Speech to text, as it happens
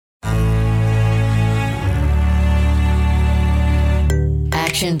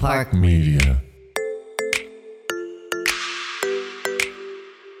Action Park Media.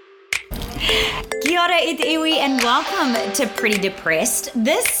 Kia ora e te iwi and welcome to Pretty Depressed.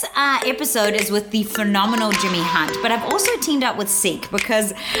 This episode is with the phenomenal Jimi Hunt, but I've also teamed up with Seek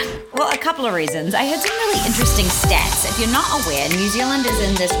because, well, a couple of reasons. I heard some really interesting stats. If you're not aware, New Zealand is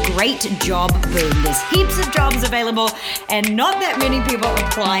in this great job boom. There's heaps of jobs available and not that many people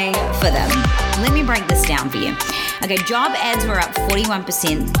applying for them. Let me break this down for you. Okay, job ads were up 41%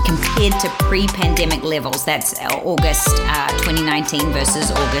 compared to pre-pandemic levels. That's August 2019 versus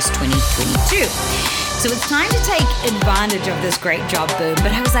August 2022. So it's time to take advantage of this great job boom.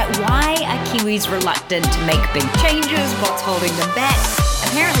 But I was like, why are Kiwis reluctant to make big changes? What's holding them back?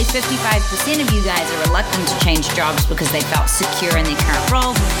 Apparently 55% of you guys are reluctant to change jobs because they felt secure in their current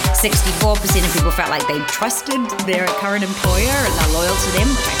role. 64% of people felt like they trusted their current employer and are loyal to them,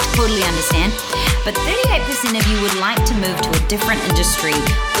 which I totally understand. But 38% of you would like to move to a different industry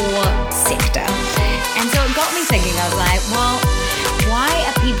or sector. And so it got me thinking. I was like, well, why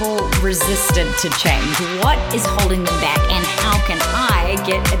are people resistant to change? What is holding them back? And how can I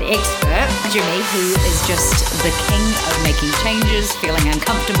get an expert, Jimi, who is just the king of making changes, feeling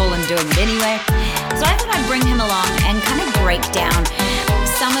uncomfortable and doing it anyway? So I thought I'd bring him along and kind of break down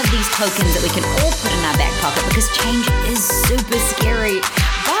some of these tokens that we can all put in our back pocket, because change is super scary.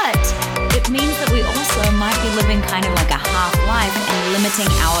 But it means that we also might be living kind of like a half life and limiting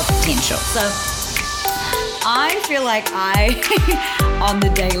our potential. So I feel like I, on the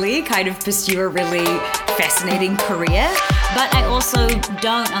daily, kind of pursue a really fascinating career, but I also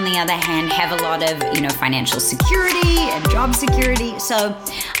don't, on the other hand, have a lot of, financial security and job security. So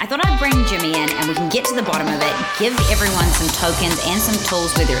I thought I'd bring Jimi in and we can get to the bottom of it, give everyone some tokens and some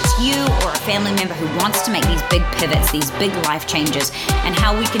tools, whether it's you or a family member who wants to make these big pivots, these big life changes, and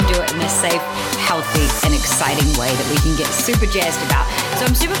how we can do it in a safe, healthy, and exciting way that we can get super jazzed about. So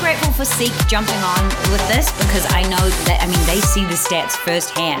I'm super grateful for Seek jumping on with this, because I know that, they see the stats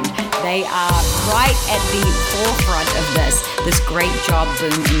firsthand. They are right at the forefront of this great job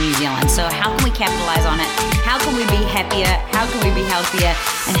boom in New Zealand. So how can we capitalize on it? How can we be happier? How can we be healthier?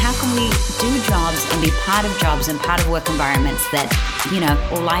 And how can we do jobs and be part of jobs and part of work environments that,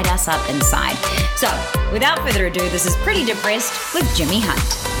 will light us up inside? So without further ado, this is Pretty Depressed with Jimi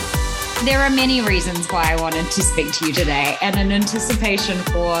Hunt. There are many reasons why I wanted to speak to you today, and in anticipation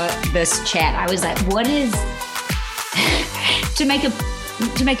for this chat, I was like, what is to make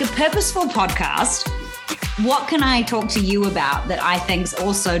a purposeful podcast? What can I talk to you about that I think is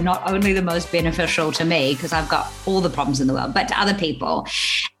also not only the most beneficial to me, because I've got all the problems in the world, but to other people?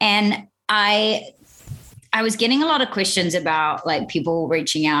 And I was getting a lot of questions about like people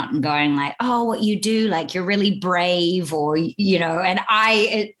reaching out and going like, oh, what you do, like you're really brave, or, and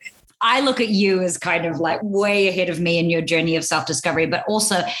I look at you as kind of like way ahead of me in your journey of self-discovery. But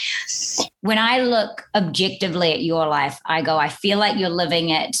also when I look objectively at your life, I go, I feel like you're living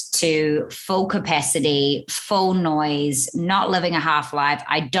it to full capacity, full noise, not living a half life.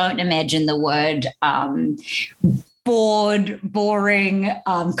 I don't imagine the word bored, boring,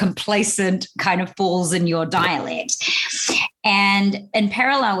 complacent kind of falls in your dialect. And in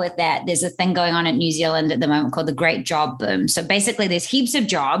parallel with that, there's a thing going on in New Zealand at the moment called the Great Job Boom. So basically there's heaps of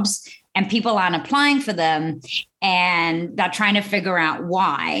jobs and people aren't applying for them, and they're trying to figure out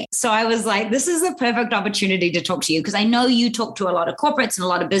why. So I was like, this is the perfect opportunity to talk to you, because I know you talk to a lot of corporates and a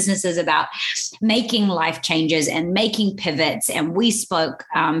lot of businesses about making life changes and making pivots. And we spoke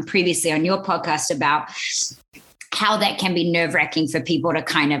previously on your podcast about how that can be nerve-wracking for people to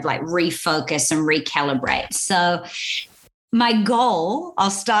kind of like refocus and recalibrate. So my goal, I'll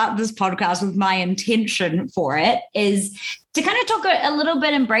start this podcast with my intention for it, is to kind of talk a little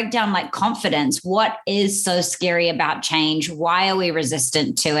bit and break down like confidence. What is so scary about change? Why are we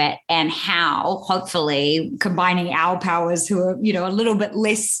resistant to it? And how, hopefully, combining our powers who are, a little bit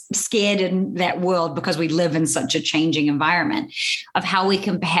less scared in that world because we live in such a changing environment, of how we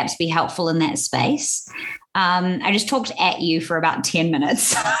can perhaps be helpful in that space. I just talked at you for about 10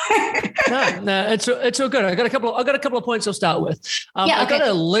 minutes. No, it's all good. I got a couple of points I'll start with. Okay. I got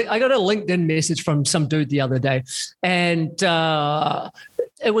a LinkedIn message from some dude the other day, and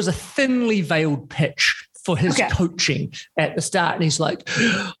it was a thinly veiled pitch for his coaching at the start. And he's like,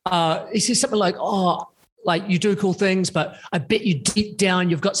 he says something like, like you do cool things, but I bet you deep down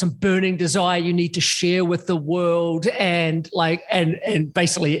you've got some burning desire you need to share with the world. And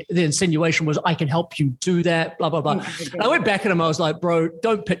basically the insinuation was, I can help you do that, blah, blah, blah. And I went back at him. I was like, bro,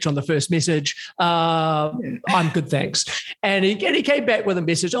 don't pitch on the first message. I'm good, thanks. And he came back with a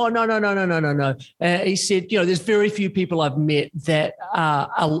message. Oh, no. He said, there's very few people I've met that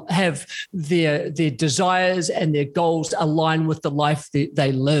have their desires and their goals align with the life that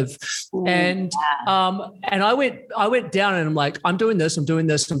they live. Ooh, and I went down and I'm like, I'm doing this.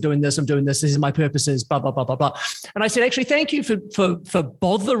 This is my purposes, blah, blah, blah, blah, blah. And I said, actually, thank you for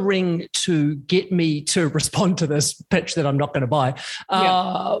bothering to get me to respond to this pitch that I'm not going to buy.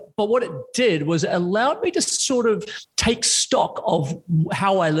 But what it did was it allowed me to sort of take stock of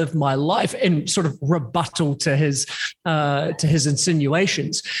how I live my life and sort of rebuttal to his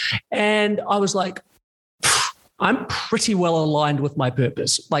insinuations. And I was like, I'm pretty well aligned with my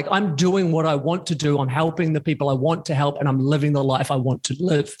purpose. Like, I'm doing what I want to do. I'm helping the people I want to help, and I'm living the life I want to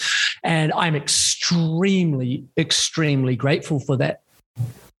live. And I'm extremely, extremely grateful for that.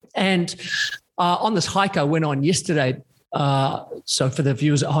 And on this hike I went on yesterday, so for the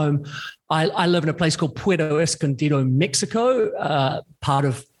viewers at home, I live in a place called Puerto Escondido, Mexico, part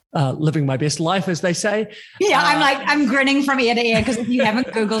of living my best life, as they say. Yeah, I'm grinning from ear to ear, because if you haven't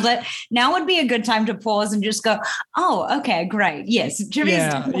Googled it, now would be a good time to pause and just go, oh, okay, great. Yes, Jimmy is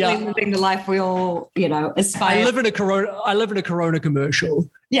definitely living the life we all, aspire. I live in a Corona commercial.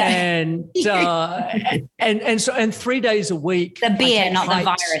 Yeah. And 3 days a week. The beer, not the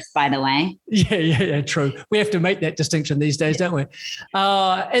virus, by the way. Yeah, true. We have to make that distinction these days, don't we?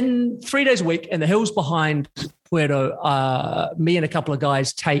 And 3 days a week in the hills behind Puerto, me and a couple of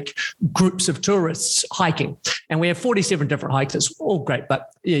guys take groups of tourists hiking, and we have 47 different hikes. It's all great. But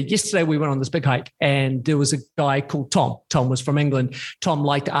yesterday we went on this big hike, and there was a guy called Tom. Tom was from England. Tom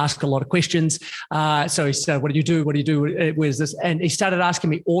liked to ask a lot of questions. So he said, what do you do? What do you do? Where's this? And he started asking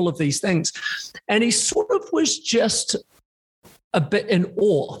me all of these things. And he sort of was just a bit in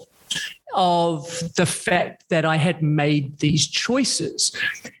awe of the fact that I had made these choices.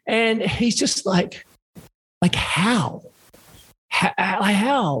 And he's just like how?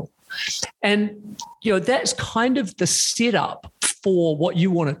 And, that's kind of the setup for what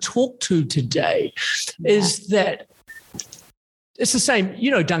you want to talk to today, is that it's the same,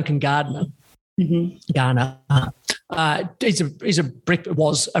 Duncan Gardner. Mm-hmm. Garner. Was a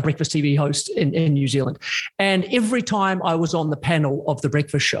breakfast TV host in New Zealand. And every time I was on the panel of the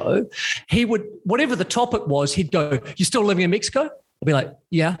breakfast show, he would, whatever the topic was, he'd go, "You still living in Mexico?" I'd be like,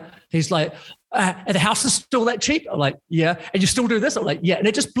 "Yeah." He's like, "And the house is still that cheap?" I'm like, "Yeah." "And you still do this?" I'm like, "Yeah." And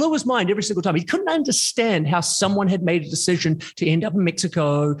it just blew his mind every single time. He couldn't understand how someone had made a decision to end up in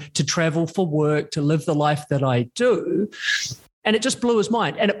Mexico, to travel for work, to live the life that I do. And it just blew his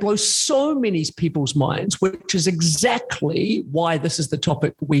mind. And it blows so many people's minds, which is exactly why this is the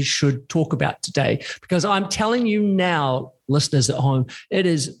topic we should talk about today. Because I'm telling you now, listeners at home, it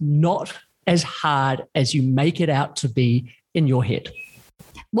is not as hard as you make it out to be in your head.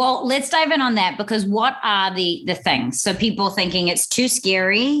 Well, let's dive in on that, because what are the things? So people thinking it's too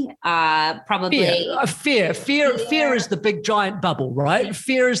scary, probably. Yeah, fear is the big giant bubble, right?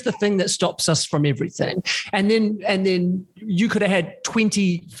 Fear is the thing that stops us from everything. And then you could have had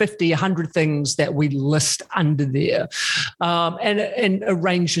 20, 50, 100 things that we list under there. And it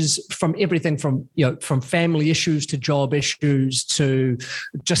ranges from everything from family issues to job issues to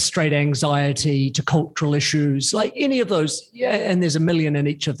just straight anxiety to cultural issues, like any of those. Yeah, and there's a million in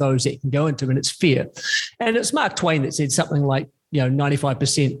each of those that you can go into, and it's fear. And it's Mark Twain that said something like,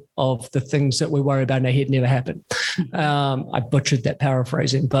 95% of the things that we worry about in our head never happen. I butchered that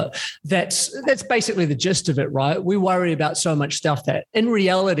paraphrasing, but that's basically the gist of it, right? We worry about so much stuff that in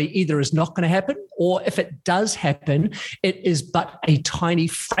reality either is not going to happen, or if it does happen, it is but a tiny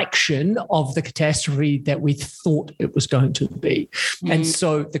fraction of the catastrophe that we thought it was going to be. Mm. And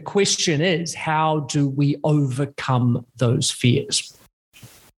so the question is, how do we overcome those fears?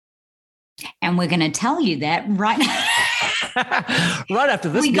 And we're going to tell you that right now. Right after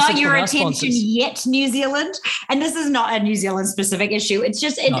this, we got your attention yet, New Zealand. And this is not a New Zealand specific issue. It's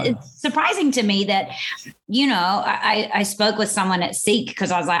just it's surprising to me that, I spoke with someone at Seek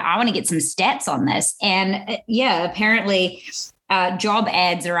because I was like, I want to get some stats on this. And apparently job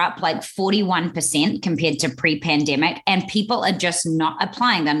ads are up like 41% compared to pre-pandemic, and people are just not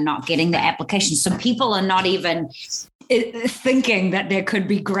applying. They're not getting the applications. So people are not even thinking that there could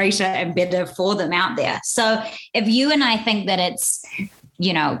be greater and better for them out there. So if you and I think that it's,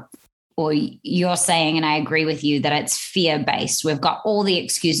 or you're saying, and I agree with you, that it's fear-based, we've got all the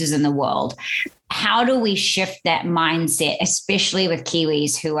excuses in the world. How do we shift that mindset, especially with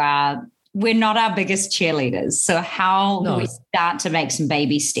Kiwis who are we're not our biggest cheerleaders. So how do we start to make some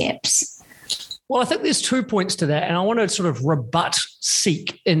baby steps? Well, I think there's 2 points to that, and I want to sort of rebut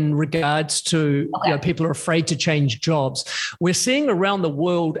Seek in regards to people are afraid to change jobs. We're seeing around the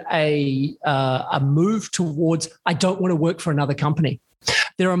world a move towards I don't want to work for another company.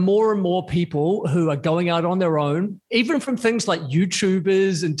 There are more and more people who are going out on their own, even from things like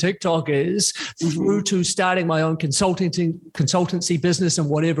YouTubers and TikTokers through to starting my own consultancy business and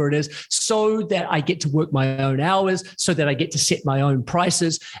whatever it is, so that I get to work my own hours, so that I get to set my own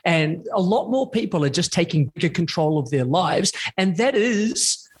prices. And a lot more people are just taking bigger control of their lives. And that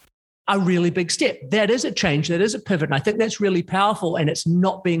is a really big step. That is a change. That is a pivot. And I think that's really powerful. And it's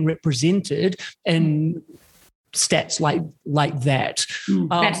not being represented in stats like that.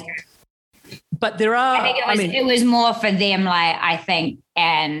 But there are. I think it was more for them, like I think,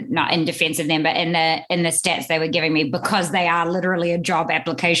 and not in defense of them, but in the stats they were giving me, because they are literally a job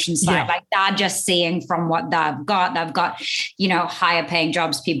application site. Like they're just seeing from what they've got, higher paying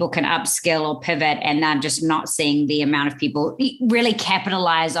jobs, people can upskill or pivot, and they're just not seeing the amount of people really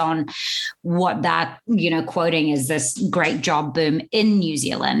capitalize on what they're, quoting as this great job boom in New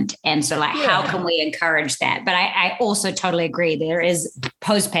Zealand. And so how can we encourage that? But I also totally agree. There is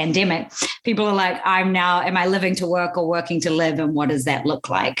post-pandemic, people are like, am I living to work or working to live? And what does that look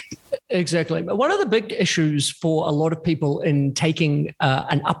like? Exactly. One of the big issues for a lot of people in taking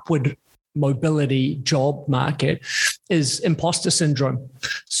an upward mobility job market is imposter syndrome.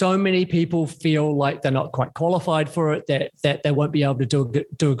 So many people feel like they're not quite qualified for it, that they won't be able to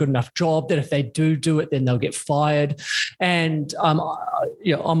do a good enough job, that if they do it, then they'll get fired. And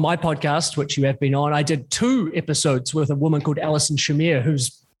on my podcast, which you have been on, I did 2 episodes with a woman called Alison Shamir,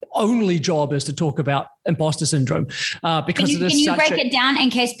 whose only job is to talk about imposter syndrome because can you break it down in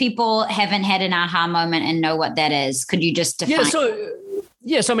case people haven't had an aha moment and know what that is? Could you just define? So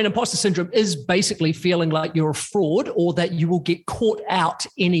imposter syndrome is basically feeling like you're a fraud or that you will get caught out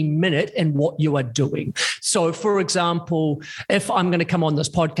any minute in what you are doing. So, for example, if I'm going to come on this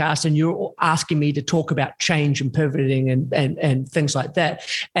podcast and you're asking me to talk about change and pivoting and things like that,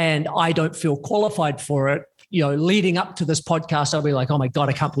 and I don't feel qualified for it, leading up to this podcast, I'll be like, oh my God,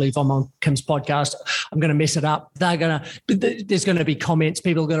 I can't believe I'm on Kim's podcast. I'm going to mess it up. There's going to be comments.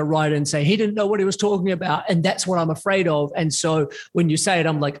 People are going to write in and say, he didn't know what he was talking about. And that's what I'm afraid of. And so when you say it,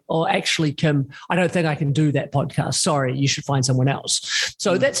 I'm like, oh, actually, Kim, I don't think I can do that podcast. Sorry, you should find someone else.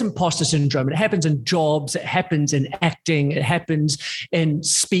 So that's imposter syndrome. It happens in jobs. It happens in acting. It happens in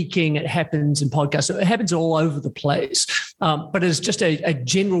speaking. It happens in podcasts. So it happens all over the place. But it's just a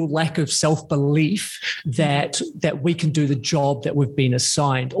general lack of self-belief that we can do the job that we've been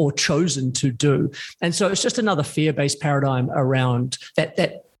assigned or chosen to do. And so it's just another fear-based paradigm around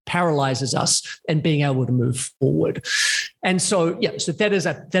that paralyzes us in being able to move forward. And so, so that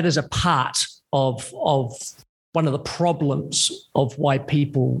is a part of one of the problems of why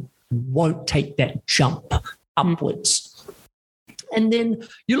people won't take that jump upwards. And then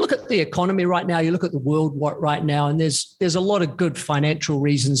you look at the economy right now, you look at the world right now, and there's a lot of good financial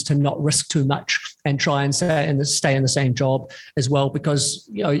reasons to not risk too much and try and stay in the same job as well, because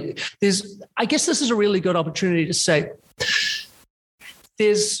I guess this is a really good opportunity to say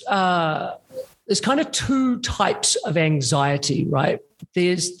there's kind of 2 types of anxiety, right?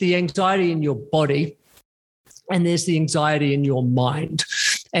 There's the anxiety in your body, and there's the anxiety in your mind.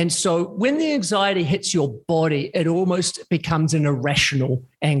 And so when the anxiety hits your body, it almost becomes an irrational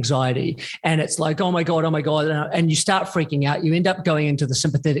anxiety. And it's like, oh my God. And you start freaking out. You end up going into the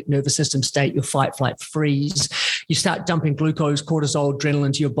sympathetic nervous system state, your fight, flight, freeze. You start dumping glucose, cortisol,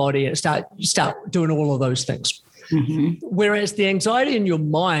 adrenaline to your body, and you start doing all of those things. Mm-hmm. Whereas the anxiety in your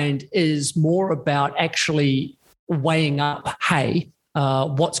mind is more about actually weighing up, hey,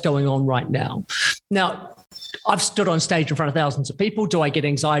 what's going on right now? Now, I've stood on stage in front of thousands of people. Do I get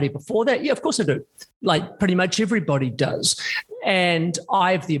anxiety before that? Yeah, of course I do. Like pretty much everybody does. And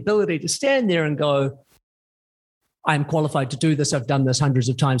I have the ability to stand there and go, I'm qualified to do this. I've done this hundreds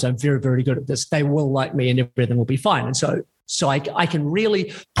of times. I'm very, very good at this. They will like me and everything will be fine. And so I can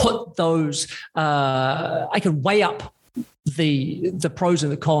really put those, I can weigh up the pros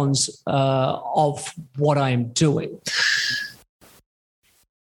and the cons of what I am doing.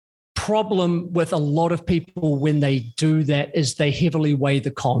 Problem with a lot of people when they do that is they heavily weigh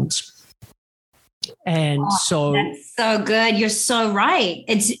the cons. And so that's so good. You're so right.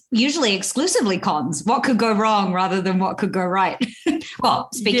 It's usually exclusively cons. What could go wrong rather than what could go right? Well,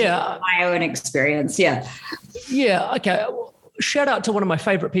 speaking of my own experience. Yeah. Yeah. Okay. shout out to one of my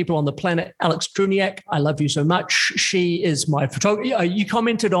favorite people on the planet, Alex Druniak. I love you so much. She is my photographer. You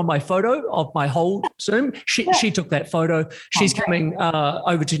commented on my photo of my whole Zoom. She took that photo. She's coming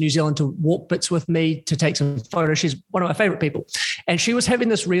over to New Zealand to walk bits with me to take some photos. She's one of my favorite people. And she was having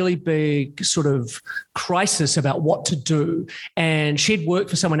this really big sort of crisis about what to do. And she'd worked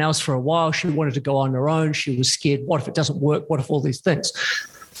for someone else for a while. She wanted to go on her own. She was scared. What if it doesn't work? What if all these things?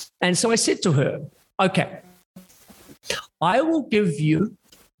 And so I said to her, okay, I will give you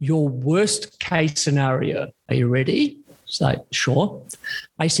your worst case scenario. Are you ready? She's like, sure.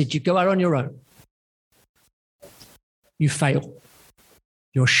 I said, you go out on your own. You fail.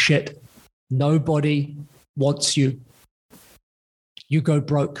 You're shit. Nobody wants you. You go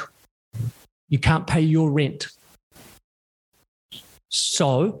broke. You can't pay your rent.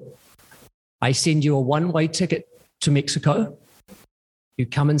 So I send you a one-way ticket to Mexico. You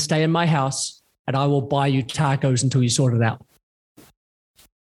come and stay in my house, and I will buy you tacos until you sort it out.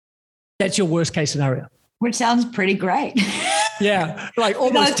 That's your worst case scenario. Which sounds pretty great. Yeah, like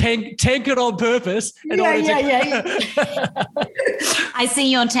almost tank it on purpose. Yeah. I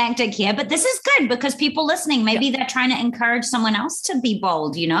see your tactic here, but this is good because people listening, maybe they're trying to encourage someone else to be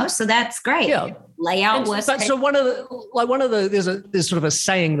bold, so that's great. Yeah. Lay out worst case. So there's sort of a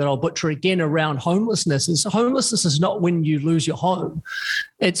saying that I'll butcher again around homelessness is homelessness is not when you lose your home.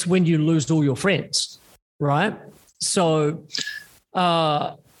 It's when you lose all your friends, right? So,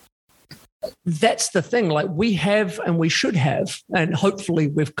 that's the thing. Like we have and we should have, and hopefully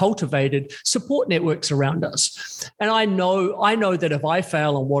we've cultivated support networks around us. And I know that if I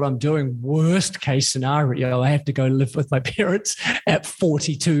fail on what I'm doing, worst case scenario, I have to go live with my parents at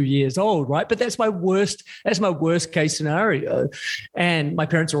 42 years old, right? But that's my worst case scenario. And my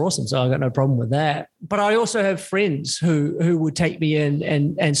parents are awesome, so I got no problem with that. But I also have friends who would take me in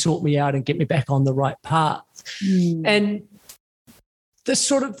and sort me out and get me back on the right path. And this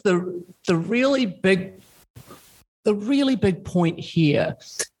sort of the really big point here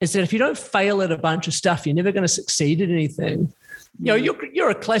is that if you don't fail at a bunch of stuff, you're never going to succeed at anything.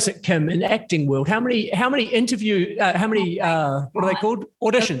 You're a classic Kim in acting world. How many interview? What are they called?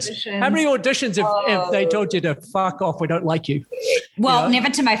 Auditions. How many auditions if they told you to fuck off? We don't like you. Well,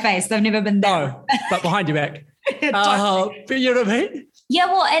 never to my face. They've never been there. No, but behind your back. But you know what I mean? Yeah.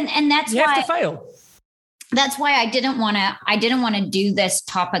 Well, and that's you why have to fail. That's why I didn't want to do this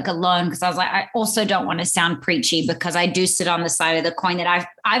topic alone, because I was like, I also don't want to sound preachy, because I do sit on the side of the coin that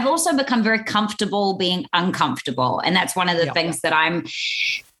I've also become very comfortable being uncomfortable. And that's one of the things that I'm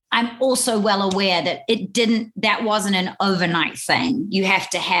also well aware that that wasn't an overnight thing. You have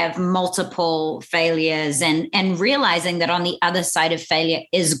to have multiple failures and realizing that on the other side of failure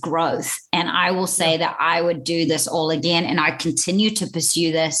is growth. And I will say that I would do this all again. And I continue to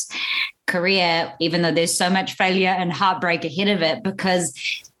pursue this career, even though there's so much failure and heartbreak ahead of it, because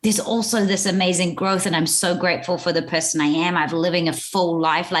there's also this amazing growth. And I'm so grateful for the person I am. I'm living a full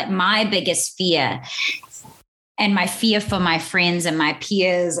life. Like my biggest fear and my fear for my friends and my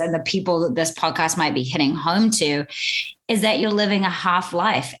peers and the people that this podcast might be hitting home to is that you're living a half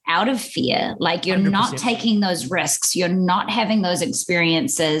life out of fear. Like you're 100%. Not taking those risks. You're not having those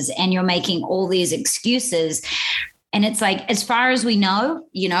experiences, and you're making all these excuses. And it's like, as far as we know,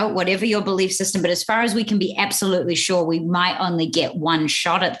 whatever your belief system, but as far as we can be absolutely sure, we might only get one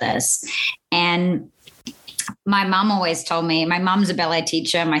shot at this. And my mom always told me, my mom's a ballet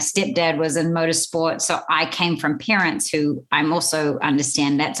teacher. My stepdad was in motorsport. So I came from parents who I'm also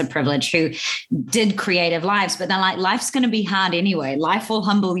understand that's a privilege, who did creative lives, but they're like, life's going to be hard anyway. Life will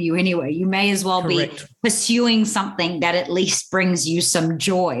humble you anyway. You may as well be pursuing something that at least brings you some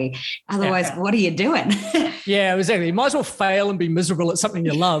joy. Otherwise, what are you doing? Yeah, exactly. You might as well fail and be miserable at something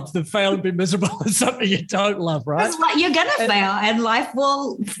you love than fail and be miserable at something you don't love, right? Like, you're going to fail and life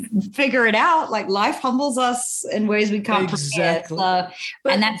will figure it out. Like life humbles us in ways we can't prepare. So,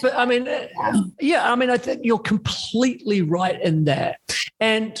 I think you're completely right in that.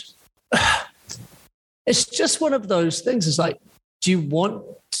 And it's just one of those things. It's like, do you want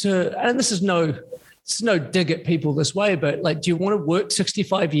to, and this is no dig at people this way, but like, do you want to work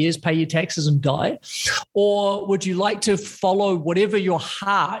 65 years, pay your taxes and die? Or would you like to follow whatever your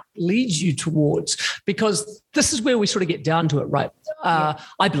heart leads you towards? Because this is where we sort of get down to it, right?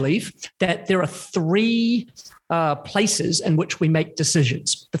 I believe that there are three places in which we make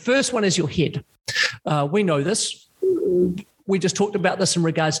decisions. The first one is your head. We know this. We just talked about this in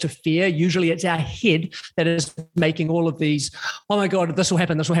regards to fear. Usually it's our head that is making all of these, oh my God, this will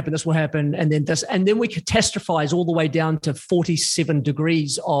happen, this will happen, this will happen, and then this. And then we catastrophize all the way down to 47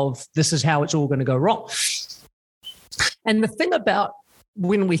 degrees of this is how it's all going to go wrong. And the thing about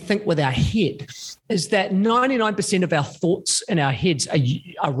when we think with our head is that 99% of our thoughts in our heads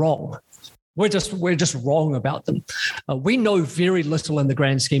are wrong. We're just wrong about them. We know very little in the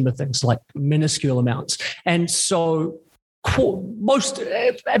grand scheme of things, like minuscule amounts. And so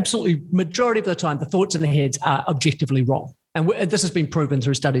absolutely majority of the time, the thoughts in the heads are objectively wrong. And this has been proven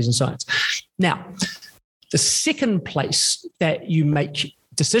through studies in science. Now, the second place that you make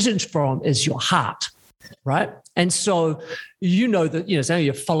decisions from is your heart, right? And so you know that, so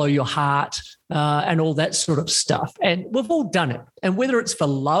you follow your heart and all that sort of stuff. And we've all done it. And whether it's for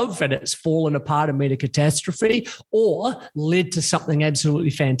love and it's fallen apart and made a catastrophe, or led to something absolutely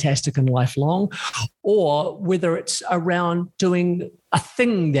fantastic and lifelong, or whether it's around doing a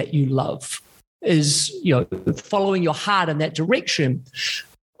thing that you love, is, following your heart in that direction.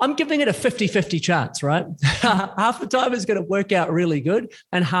 I'm giving it a 50-50 chance, right? Half the time it's going to work out really good,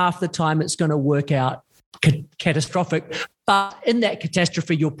 and half the time it's going to work out catastrophic. But in that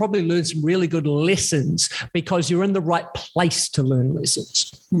catastrophe, you'll probably learn some really good lessons because you're in the right place to learn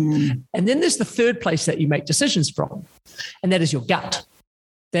lessons. And then there's the third place that you make decisions from, and that is your gut.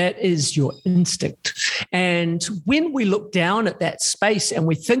 That is your instinct. And when we look down at that space and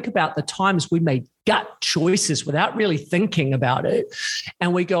we think about the times we made gut choices without really thinking about it,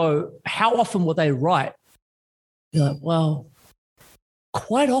 and we go, how often were they right? You're like, well,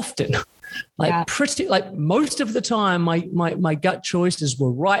 quite often. Like most of the time, my gut choices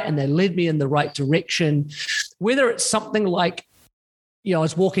were right and they led me in the right direction. Whether it's something like, I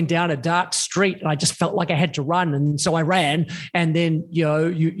was walking down a dark street and I just felt like I had to run. And so I ran. And then,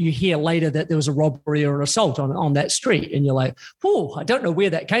 you hear later that there was a robbery or an assault on that street. And you're like, oh, I don't know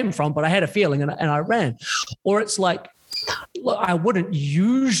where that came from, but I had a feeling and I ran. Or it's like, look, I wouldn't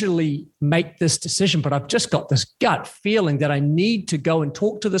usually make this decision, but I've just got this gut feeling that I need to go and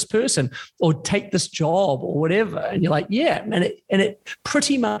talk to this person or take this job or whatever. And you're like, yeah, and it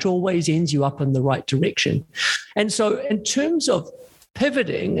pretty much always ends you up in the right direction. And so in terms of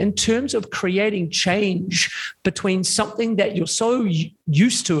pivoting, in terms of creating change between something that you're so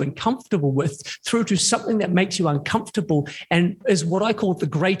used to and comfortable with through to something that makes you uncomfortable and is what I call the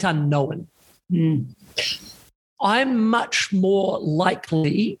great unknown. I'm much more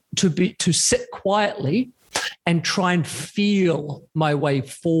likely to sit quietly and try and feel my way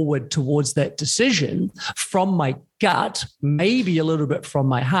forward towards that decision from my gut, maybe a little bit from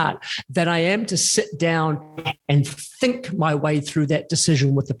my heart, than I am to sit down and think my way through that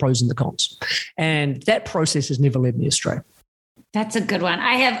decision with the pros and the cons. And that process has never led me astray. That's a good one.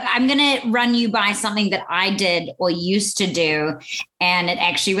 I'm going to run you by something that I did or used to do, and it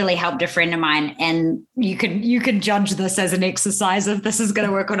actually really helped a friend of mine. And you can judge this as an exercise if this is going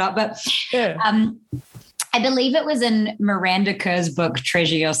to work or not. But I believe it was in Miranda Kerr's book,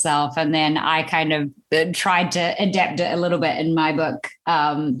 Treasure Yourself. And then I kind of tried to adapt it a little bit in my book,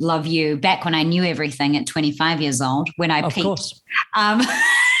 Love You, back when I knew everything at 25 years old, when I peaked. Course.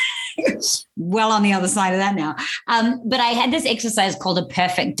 Well on the other side of that now. But I had this exercise called a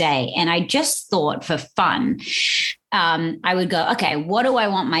perfect day. And I just thought for fun, I would go, okay, what do I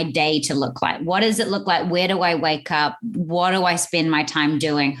want my day to look like? What does it look like? Where do I wake up? What do I spend my time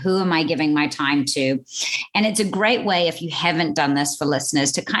doing? Who am I giving my time to? And it's a great way, if you haven't done this for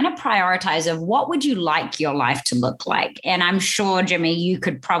listeners, to kind of prioritize of what would you like your life to look like? And I'm sure, Jimmy, you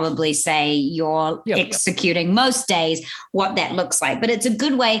could probably say you're executing most days what that looks like. But it's a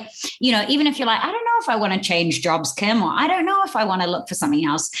good way, even if you're like, I don't know if I want to change jobs, Kim, or I don't know if I want to look for something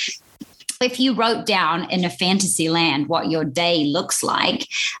else. If you wrote down in a fantasy land what your day looks like,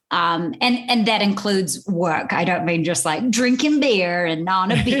 and that includes work. I don't mean just like drinking beer and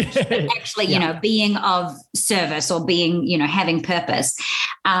on a beach, but actually, being of service or being, having purpose,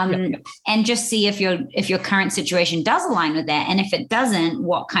 and just see if your current situation does align with that. And if it doesn't,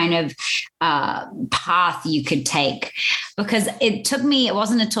 what kind of path you could take. Because it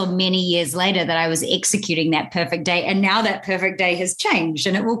wasn't until many years later that I was executing that perfect day. And now that perfect day has changed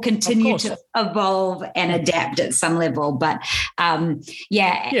and it will continue to evolve and adapt at some level. But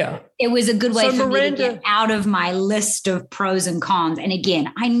it was a good way for me to get out of my list of pros and cons. And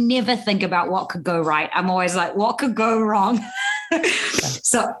again, I never think about what could go right. I'm always like, what could go wrong?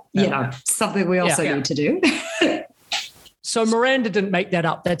 So, something we also need to do. So Miranda didn't make that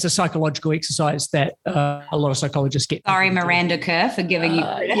up. That's a psychological exercise that a lot of psychologists get. Sorry, Miranda Kerr, for giving you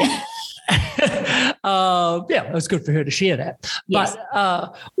credit. It was good for her to share that. Yes.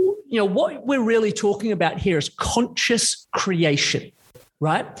 But, what we're really talking about here is conscious creation,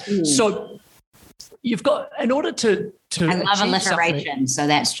 right? So you've got, in order to I love alliteration. So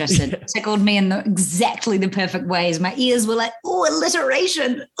that's just it tickled me in exactly the perfect ways. My ears were like, oh,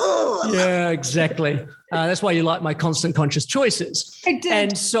 alliteration. Oh, yeah, exactly. That's why you like my constant conscious choices. I did.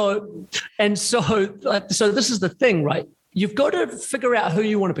 And so this is the thing, right? You've got to figure out who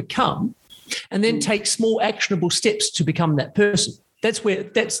you want to become and then take small actionable steps to become that person. That's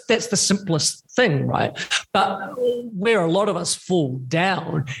the simplest thing, right? But where a lot of us fall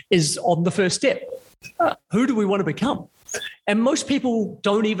down is on the first step. Who do we want to become? And most people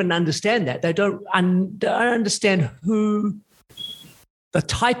don't even understand that. They don't understand who the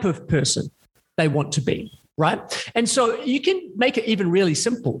type of person they want to be, right? And so you can make it even really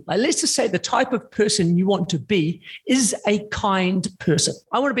simple. Like, let's just say the type of person you want to be is a kind person.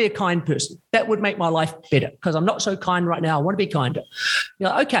 I want to be a kind person. That would make my life better because I'm not so kind right now. I want to be kinder. You're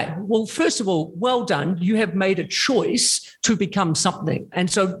like, okay, well, first of all, well done. You have made a choice to become something. And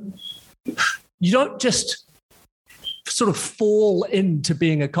so you don't just sort of fall into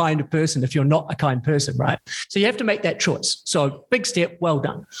being a kind person if you're not a kind person, right? So you have to make that choice. So big step, well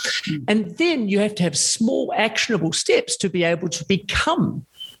done. And then you have to have small actionable steps to be able to become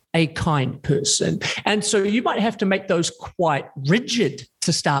a kind person. And so you might have to make those quite rigid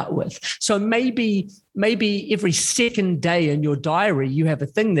to start with. So maybe every second day in your diary, you have a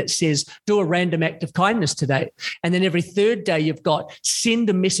thing that says, do a random act of kindness today. And then every third day, you've got send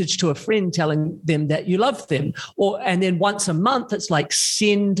a message to a friend telling them that you love them. And then once a month, it's like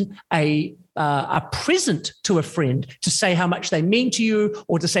send a present to a friend to say how much they mean to you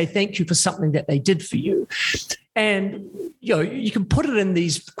or to say thank you for something that they did for you. And, you can put it in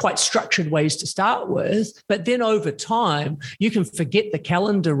these quite structured ways to start with, but then over time, you can forget the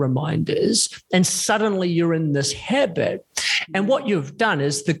calendar reminders and suddenly you're in this habit. And what you've done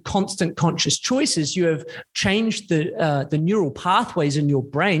is the constant conscious choices. You have changed the neural pathways in your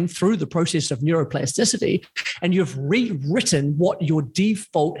brain through the process of neuroplasticity, and you've rewritten what your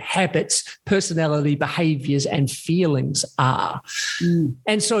default habits, personality, behaviors, and feelings are.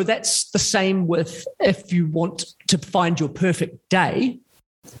 And so that's the same with if you want to find your perfect day.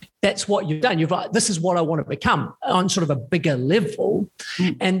 That's what you've done. You've like, this is what I want to become on sort of a bigger level.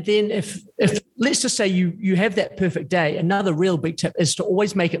 And then if let's just say you have that perfect day, another real big tip is to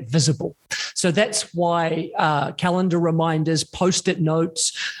always make it visible. So that's why calendar reminders, Post-it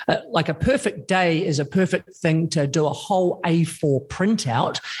notes, like a perfect day is a perfect thing to do a whole A4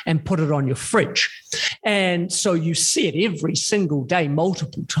 printout and put it on your fridge. And so you see it every single day,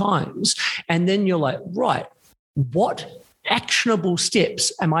 multiple times. And then you're like, right, what actionable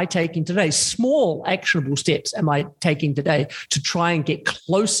steps am I taking today? Small actionable steps am I taking today to try and get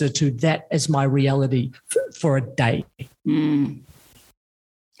closer to that as my reality for a day?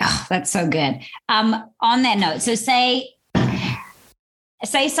 Oh, that's so good. On that note, so say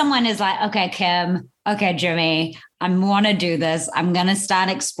someone is like, okay, Kim, okay, Jimmy, I want to do this. I'm going to start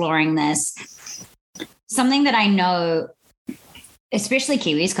exploring this. Something that I know, especially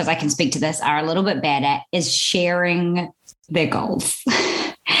Kiwis, because I can speak to this, are a little bit bad at is sharing their goals.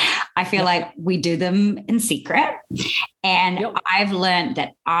 I feel like we do them in secret. And I've learned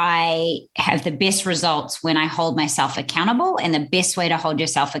that I have the best results when I hold myself accountable. And the best way to hold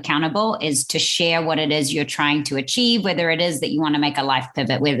yourself accountable is to share what it is you're trying to achieve, whether it is that you want to make a life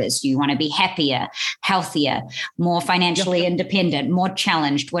pivot, whether it's you want to be happier, healthier, more financially independent, more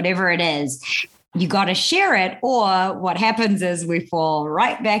challenged, whatever it is. You got to share it, or what happens is we fall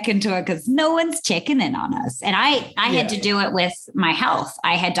right back into it because no one's checking in on us. And I had to do it with my health.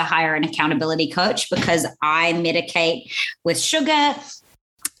 I had to hire an accountability coach because I medicate with sugar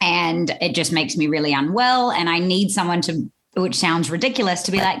and it just makes me really unwell. And I need someone to, which sounds ridiculous,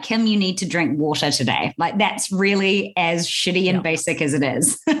 to be like, Kim, you need to drink water today. Like that's really as shitty and basic as it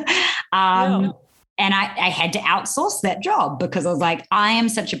is. And I had to outsource that job because I was like, I am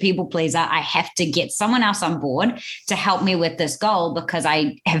such a people pleaser. I have to get someone else on board to help me with this goal because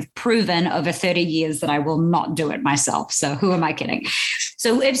I have proven over 30 years that I will not do it myself. So who am I kidding?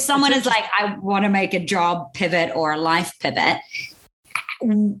 So if someone is like, I want to make a job pivot or a life pivot,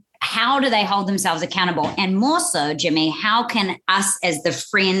 how do they hold themselves accountable? And more so, Jimmy, how can us as the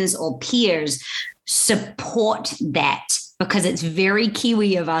friends or peers support that? Because it's very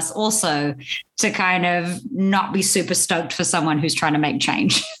Kiwi of us also to kind of not be super stoked for someone who's trying to make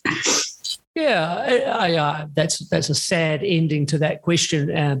change. That's a sad ending to that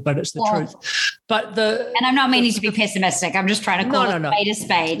question, but it's the truth. But and I'm not meaning to be pessimistic. I'm just trying to call it spade a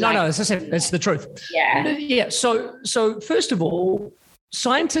spade. No, it's the truth. Yeah. So first of all,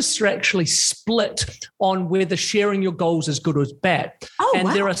 scientists are actually split on whether sharing your goals is good or bad. Oh, and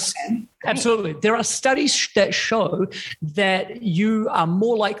wow. There are studies that show that you are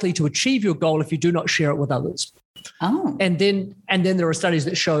more likely to achieve your goal if you do not share it with others. Oh. And then there are studies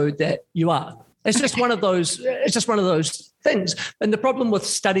that show that you are. It's just one of those things. And the problem with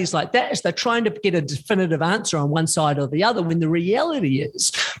studies like that is they're trying to get a definitive answer on one side or the other, when the reality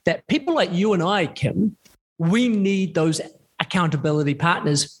is that people like you and I, Kim, we need those accountability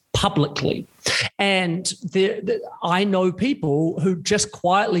partners publicly. And I know people who just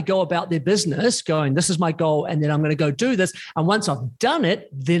quietly go about their business going, this is my goal, and then I'm going to go do this. And once I've done it,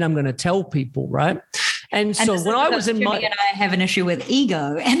 then I'm going to tell people, right? And so when I was in Jimmy and I have an issue with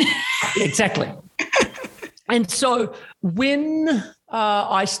ego. Exactly. And so when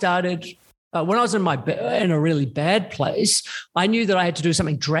I started, when I was in a really bad place, I knew that I had to do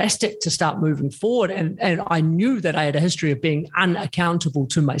something drastic to start moving forward. And I knew that I had a history of being unaccountable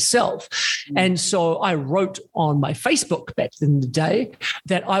to myself. And so I wrote on my Facebook back in the day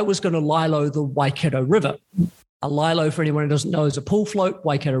that I was going to lilo the Waikato River. A lilo, for anyone who doesn't know, is a pool float.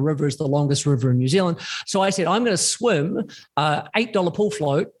 Waikato River is the longest river in New Zealand. So I said, I'm going to swim $8 pool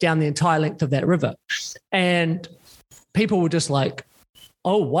float down the entire length of that river. And people were just like,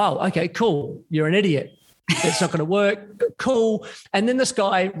 oh, wow, okay, cool. You're an idiot. It's not going to work. Cool. And then this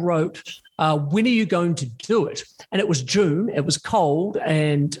guy wrote, when are you going to do it? And it was June. It was cold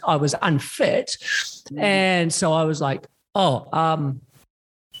and I was unfit. And so I was like,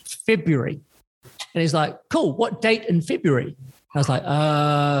 February. And he's like, cool, what date in February? I was like,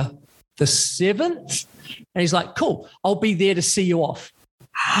 the 7th? And he's like, cool, I'll be there to see you off.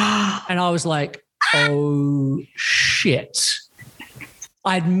 And I was like, oh, shit.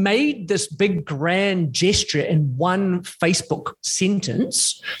 I'd made this big grand gesture in one Facebook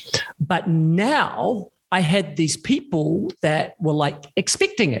sentence, but now I had these people that were like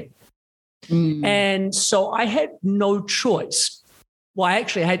expecting it. And so I had no choice. Well, I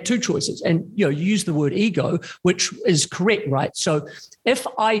had two choices, and you use the word ego, which is correct, right? So if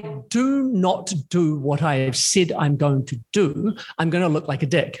I do not do what I have said I'm going to do, I'm going to look like a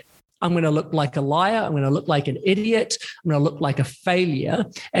dick. I'm going to look like a liar. I'm going to look like an idiot. I'm going to look like a failure.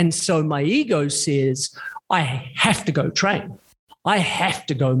 And so my ego says, I have to go train. I have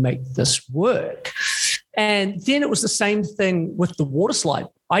to go make this work. And then it was the same thing with the water slide.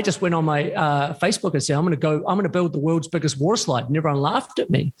 I just went on my Facebook and said, I'm going to build the world's biggest water slide. And everyone laughed at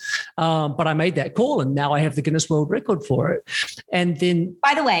me. But I made that call and now I have the Guinness World Record for it. And then.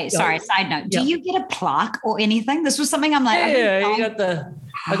 By the way, side note, do you get a plaque or anything? This was something I'm like.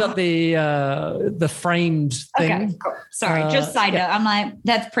 I got the framed thing. Okay, cool. Sorry, just side note. I'm like,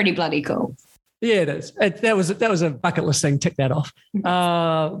 that's pretty bloody cool. Yeah, it is. That was a bucket list thing. Tick that off.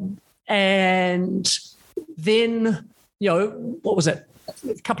 And then, what was it?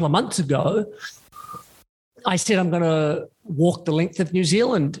 A couple of months ago, I said I'm going to walk the length of New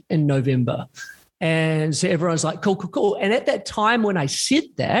Zealand in November. And so everyone's like, cool. And at that time when I said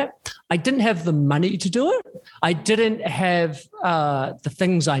that, I didn't have the money to do it. I didn't have the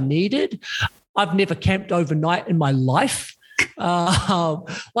things I needed. I've never camped overnight in my life.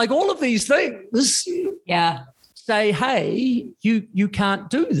 Like all of these things. Yeah. Say, hey, you can't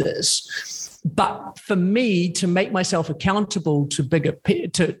do this. But for me to make myself accountable to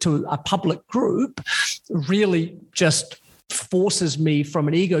a public group really just forces me from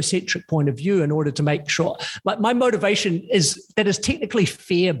an egocentric point of view in order to make sure my motivation is technically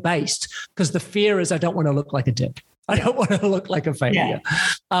fear-based, because the fear is I don't want to look like a dick. I don't want to look like a failure.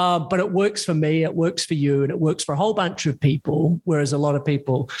 Yeah. But it works for me, it works for you, and it works for a whole bunch of people, whereas a lot of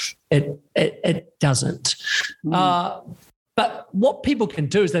people, it doesn't. But what people can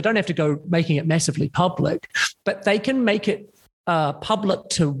do is they don't have to go making it massively public, but they can make it public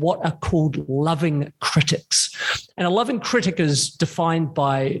to what are called loving critics. And a loving critic is defined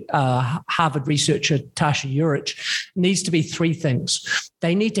by Harvard researcher Tasha Eurich. Needs to be three things.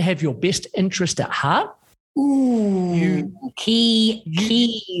 They need to have your best interest at heart. Ooh, key.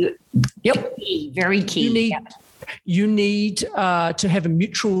 Yep. Key, very key. You need to have a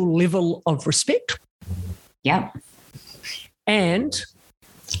mutual level of respect. Yep. And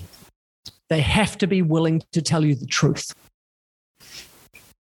they have to be willing to tell you the truth.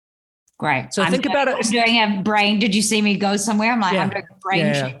 Great. So think about it. I'm doing a brain. Did you see me go somewhere? I'm like, I'm doing a brain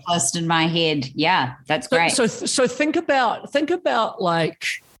checklist in my head. Yeah, that's great. So think about like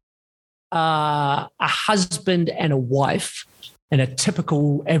a husband and a wife in a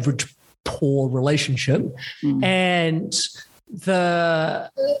typical average poor relationship, and the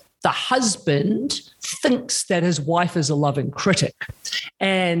husband thinks that his wife is a loving critic.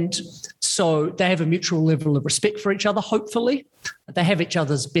 And so they have a mutual level of respect for each other, hopefully. They have each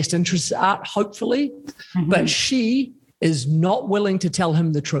other's best interests at heart, hopefully. Mm-hmm. But she is not willing to tell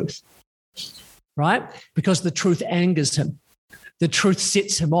him the truth, right? Because the truth angers him. The truth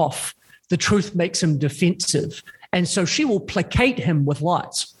sets him off. The truth makes him defensive. And so she will placate him with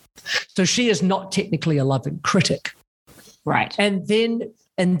lies. So she is not technically a loving critic. Right. And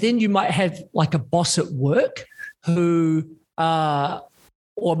then you might have like a boss at work who,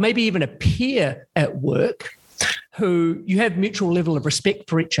 or maybe even a peer at work who you have mutual level of respect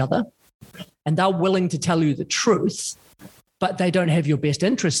for each other and they're willing to tell you the truth, but they don't have your best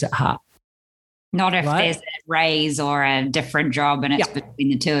interests at heart. Not if there's a raise or a different job and it's between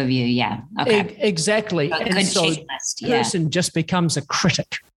the two of you. Yeah. Okay. Exactly. So and so the person just becomes a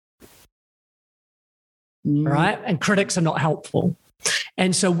critic. Right? And critics are not helpful.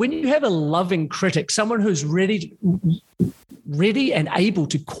 And so when you have a loving critic, someone who's ready and able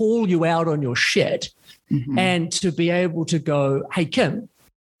to call you out on your shit and to be able to go, hey, Kim,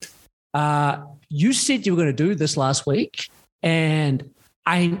 you said you were going to do this last week and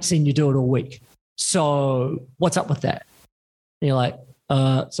I ain't seen you do it all week. So what's up with that? And you're like,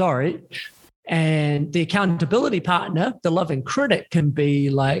 sorry. And the accountability partner, the loving critic, can be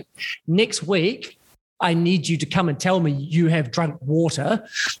like, next week, I need you to come and tell me you have drunk water,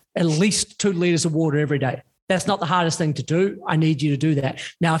 at least 2 liters of water every day. That's not the hardest thing to do. I need you to do that.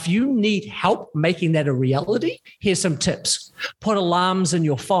 Now, if you need help making that a reality, here's some tips. Put alarms in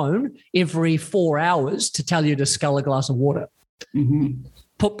your phone every 4 hours to tell you to scull a glass of water. Mm-hmm.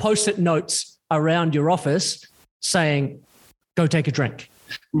 Put Post-it notes around your office saying, go take a drink.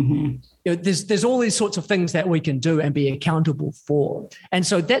 Mm-hmm. You know, there's all these sorts of things that we can do and be accountable for. And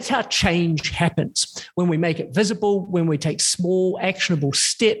so that's how change happens, when we make it visible, when we take small actionable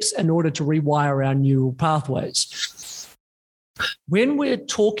steps in order to rewire our neural pathways. When we're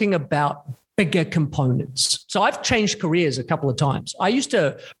talking about bigger components, so I've changed careers a couple of times. I used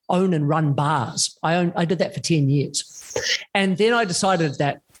to own and run bars. I did that for 10 years. And then I decided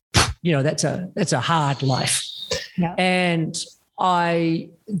that, you know, that's a hard life. Yeah. And I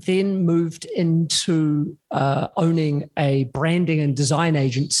then moved into owning a branding and design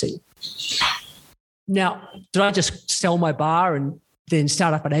agency. Now, did I just sell my bar and then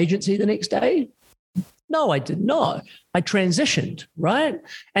start up an agency the next day? No, I did not. I transitioned, right?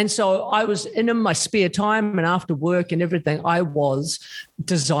 And so I was in my spare time and after work and everything, I was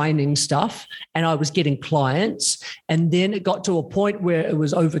designing stuff and I was getting clients. And then it got to a point where it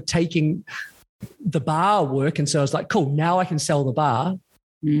was overtaking the bar work. And so I was like, cool, now I can sell the bar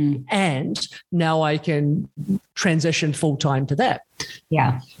and now I can transition full-time to that.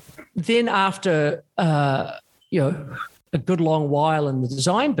 Yeah. Then after, a good long while in the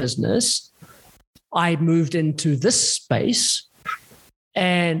design business, I moved into this space.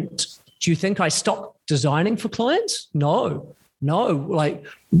 And do you think I stopped designing for clients? No. Like,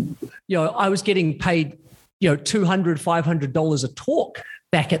 I was getting paid, $200, $500 a talk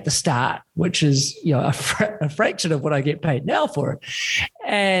back at the start, which is, a fraction of what I get paid now for it.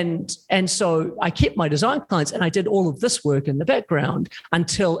 And so I kept my design clients and I did all of this work in the background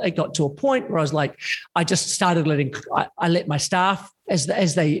until it got to a point where I was like, I just started I let my staff, as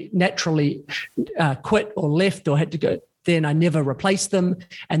they naturally quit or left or had to go, then I never replaced them.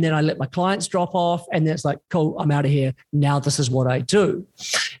 And then I let my clients drop off. And then it's like, cool, I'm out of here. Now this is what I do.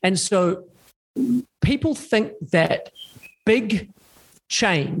 And so people think that big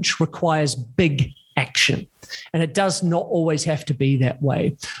change requires big action. And it does not always have to be that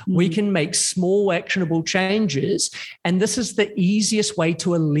way. Mm-hmm. We can make small actionable changes. And this is the easiest way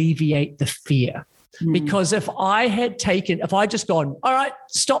to alleviate the fear. Mm-hmm. Because if I just gone, all right,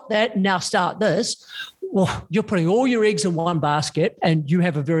 stop that, now start this, well, you're putting all your eggs in one basket and you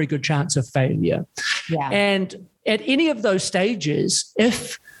have a very good chance of failure. Yeah. And at any of those stages,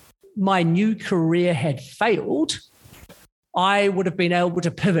 if my new career had failed, I would have been able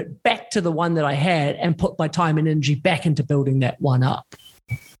to pivot back to the one that I had and put my time and energy back into building that one up.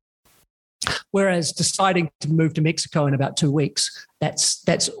 Whereas deciding to move to Mexico in about 2 weeks,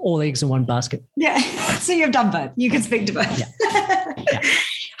 that's all eggs in one basket. Yeah. So you've done both. You can speak to both. Yeah. Yeah.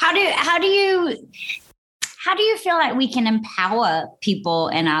 How do you feel like we can empower people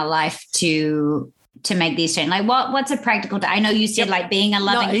in our life to make these changes? Like what's a practical? I know you said like being a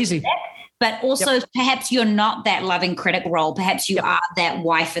loving. Not easy. But also perhaps you're not that loving critic role. Perhaps you are that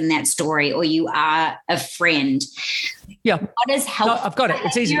wife in that story, or you are a friend. Yeah. What is helpful? No, I've got it.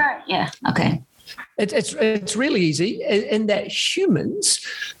 It's easy. Yeah. Okay. It's really easy in that humans'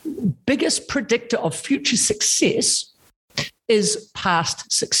 biggest predictor of future success is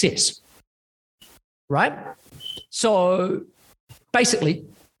past success. right? So basically,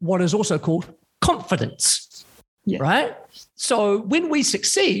 what is also called confidence, right? So when we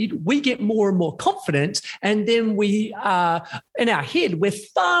succeed, we get more and more confidence, and then we are, in our head, we're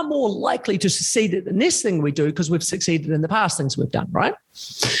far more likely to succeed at the next thing we do because we've succeeded in the past things we've done, right?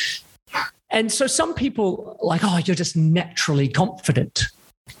 And so some people are like, oh, you're just naturally confident.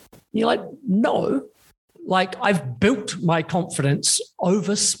 You're like, no. Like, I've built my confidence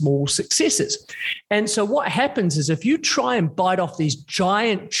over small successes. And so what happens is if you try and bite off these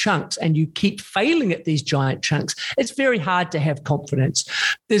giant chunks and you keep failing at these giant chunks, it's very hard to have confidence.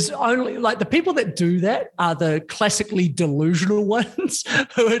 There's only, like, the people that do that are the classically delusional ones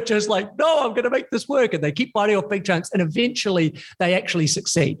who are just like, no, I'm going to make this work. And they keep biting off big chunks and eventually they actually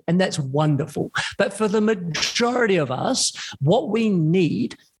succeed. And that's wonderful. But for the majority of us, what we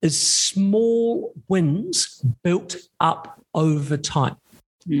need is small wins built up over time,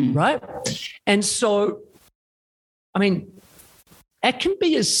 right? And so, I mean, it can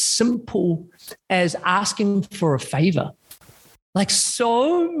be as simple as asking for a favor. Like,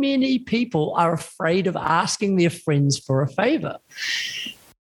 so many people are afraid of asking their friends for a favor.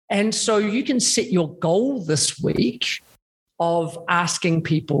 And so you can set your goal this week of asking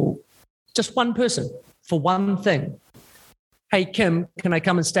people, just one person, for one thing. Hey, Kim, can I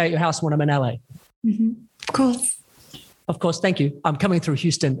come and stay at your house when I'm in LA? Mm-hmm. Of course. Of course. Thank you. I'm coming through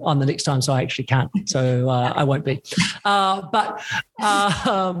Houston on the next time, so I actually can't. So I won't be. But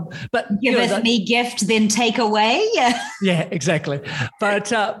giveth me gift, then take away. Yeah, exactly. But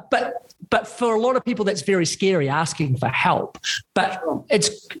for a lot of people, that's very scary, asking for help. But it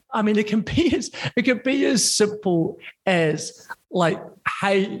can be as simple as like,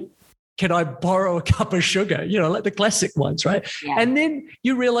 hey, can I borrow a cup of sugar? Like the classic ones, right? Yeah. And then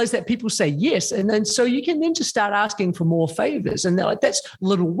you realize that people say yes. And then so you can then just start asking for more favors. And they're like, that's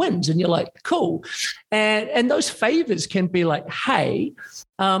little wins. And you're like, cool. And those favors can be like, hey,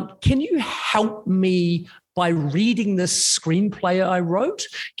 can you help me by reading this screenplay I wrote?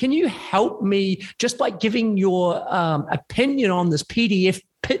 Can you help me just by giving your opinion on this PDF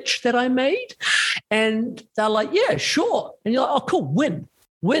pitch that I made? And they're like, yeah, sure. And you're like, oh, cool,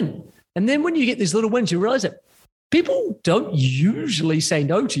 win. And then when you get these little wins, you realize that people don't usually say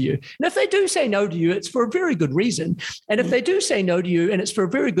no to you. And if they do say no to you, it's for a very good reason. And if they do say no to you and it's for a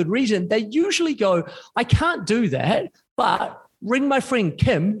very good reason, they usually go, I can't do that, but ring my friend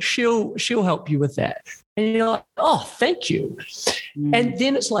Kim, she'll help you with that. And you're like, oh, thank you. And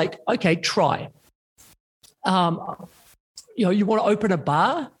then it's like, okay, try. You want to open a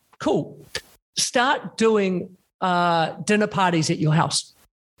bar? Cool. Start doing dinner parties at your house.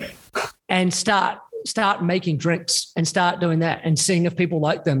 And start making drinks and start doing that and seeing if people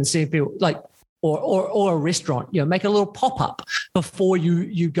like them and seeing if people like, or a restaurant, make a little pop-up before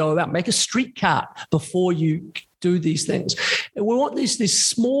you go out, make a street cart before you do these things. And we want these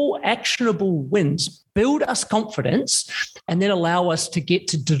small actionable wins, build us confidence, and then allow us to get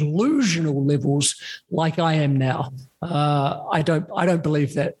to delusional levels like I am now. I don't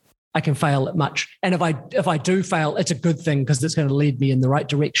believe that I can fail at much. And if I do fail, it's a good thing because it's going to lead me in the right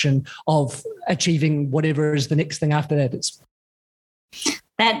direction of achieving whatever is the next thing after that.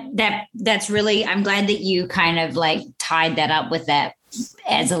 That's really, I'm glad that you kind of like tied that up with that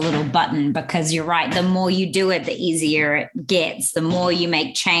as a little button, because you're right. The more you do it, the easier it gets. The more you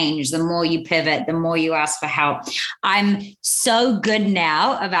make change, the more you pivot, the more you ask for help. I'm so good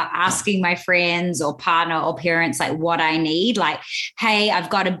now about asking my friends or partner or parents like what I need. Like, hey, I've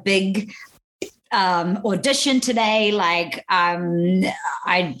got a big audition today. Like,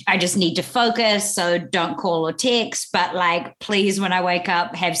 I just need to focus. So don't call or text, but like, please, when I wake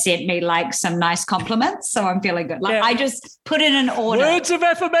up, have sent me like some nice compliments. So I'm feeling good. Like, I just put it in order. Words of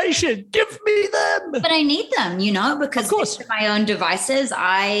affirmation. Give me them. But I need them, because to my own devices,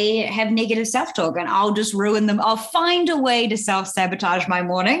 I have negative self-talk and I'll just ruin them. I'll find a way to self-sabotage my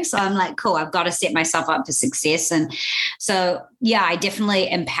morning. So I'm like, cool, I've got to set myself up for success. And so, yeah, I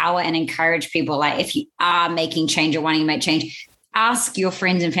definitely empower and encourage people. Like, if you are making change or wanting to make change, ask your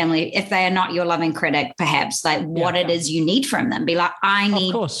friends and family, if they are not your loving critic, perhaps, like what it is you need from them. Be like, I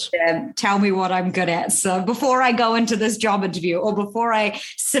need to tell me what I'm good at. So before I go into this job interview or before I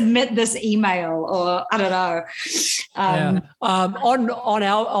submit this email or I don't know.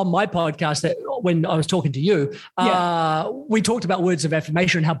 On my podcast, when I was talking to you, we talked about words of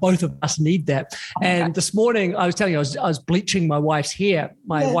affirmation and how both of us need that. And this morning I was telling you, I was bleaching my wife's hair.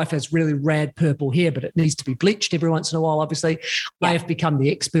 My wife has really rad purple hair, but it needs to be bleached every once in a while, obviously. I have become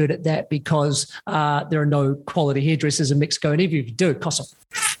the expert at that because there are no quality hairdressers in Mexico. And even if you do, it costs a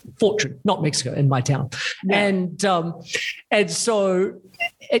fortune, not Mexico, in my town. Yeah. And so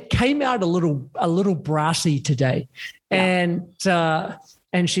it came out a little brassy today. Yeah.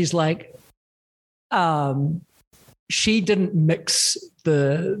 And she's like, she didn't mix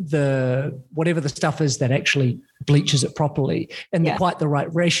the whatever the stuff is that actually bleaches it properly in quite the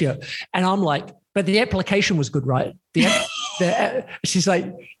right ratio. And I'm like, but the application was good, right? She's like,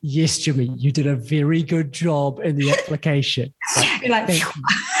 yes, Jimmy, you did a very good job in the application. Like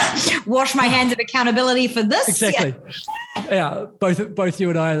wash my hands of accountability for this. Exactly. Yeah, both you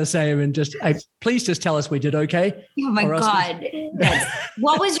and I are the same. And just, hey, please just tell us we did okay. Oh my God.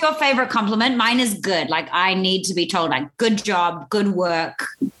 What was your favorite compliment? Mine is good. Like I need to be told like, good job, good work.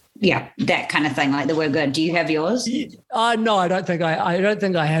 Yeah, that kind of thing, like the word good. Do you have yours? No, I don't think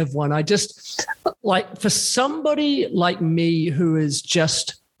I have one. I just like for somebody like me who is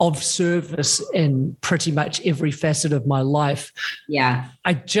just of service in pretty much every facet of my life. Yeah,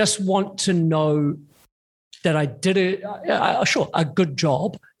 I just want to know that I did a good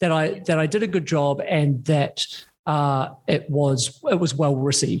job. That I did a good job, and that it was well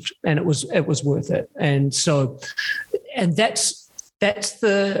received, and it was worth it. And so, and that's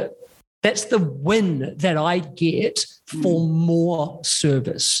the win that I get for more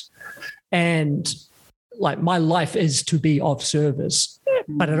service. And like my life is to be of service,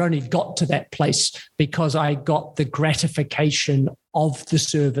 but it only got to that place because I got the gratification of the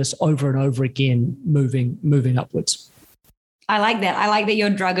service over and over again, moving upwards. I like that. I like that your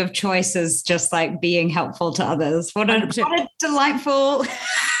drug of choice is just like being helpful to others. What a delightful...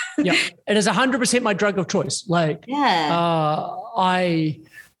 Yeah, it is 100% my drug of choice. Like, I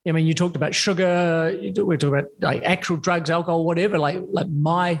mean, you talked about sugar. We're talking about like actual drugs, alcohol, whatever. Like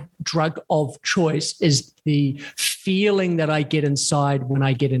my drug of choice is the feeling that I get inside when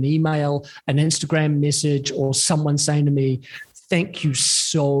I get an email, an Instagram message, or someone saying to me, "Thank you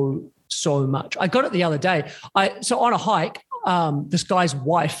so much." I got it the other day. So on a hike, this guy's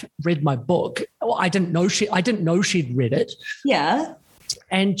wife read my book. Well, I didn't know she'd read it. Yeah.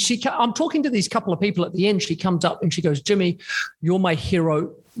 And I'm talking to these couple of people at the end. She comes up and she goes, "Jimmy, you're my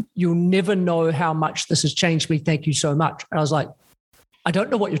hero. You'll never know how much this has changed me. Thank you so much." And I was like, I don't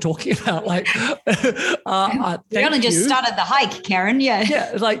know what you're talking about. Like, we only just started the hike, Karen. Yeah.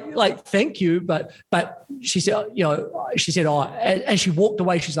 Yeah. Like, thank you. But she said, and she walked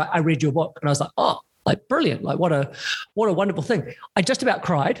away. She's like, "I read your book." And I was like, "Oh, like brilliant. Like what a wonderful thing." I just about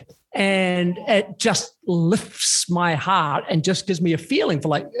cried, and it just lifts my heart and just gives me a feeling for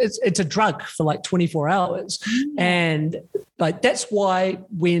like, it's a drug for like 24 hours. And like, that's why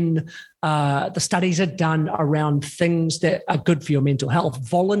when the studies are done around things that are good for your mental health,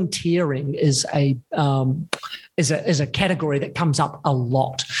 volunteering is a category that comes up a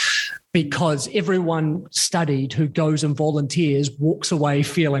lot. Because everyone studied who goes and volunteers walks away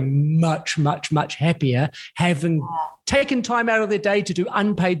feeling much, much, much happier, having taken time out of their day to do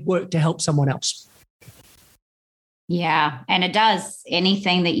unpaid work to help someone else. Yeah, and it does.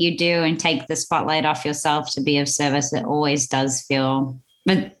 Anything that you do and take the spotlight off yourself to be of service, it always does feel,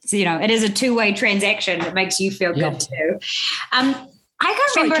 but it is a two-way transaction that makes you feel good too. I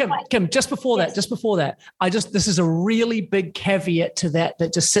can't remember. Kim, just before that, this is a really big caveat to that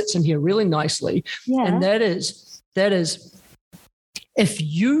just sits in here really nicely. Yeah. And that is, if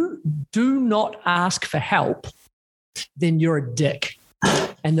you do not ask for help, then you're a dick.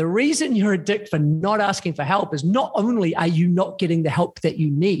 And the reason you're a dick for not asking for help is not only are you not getting the help that you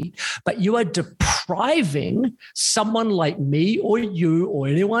need, but you are depriving someone like me or you or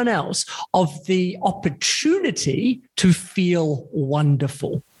anyone else of the opportunity to feel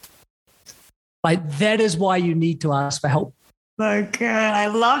wonderful. Like that is why you need to ask for help. So good. I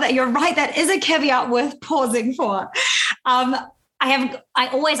love that. You're right. That is a caveat worth pausing for. I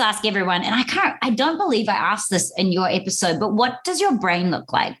always ask everyone, and I don't believe I asked this in your episode, but what does your brain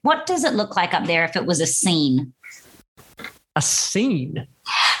look like? What does it look like up there if it was a scene? A scene?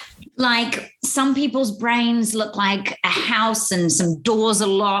 Like some people's brains look like a house and some doors are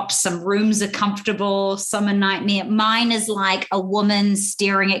locked, some rooms are comfortable, some are nightmare. Mine is like a woman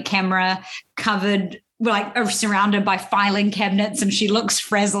staring at camera, covered like surrounded by filing cabinets, and she looks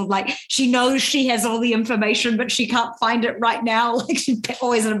frazzled, like she knows she has all the information, but she can't find it right now. Like she's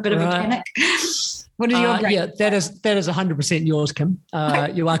always in a bit of a panic. What is your brain? Yeah, that is 100% yours, Kim.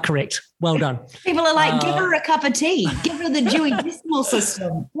 You are correct. Well done. People are like, give her a cup of tea, give her the Dewey Decimal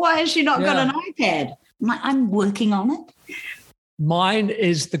System. Why has she not got an iPad? I'm working on it. Mine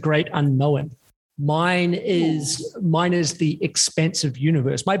is the great unknown. Mine is the expansive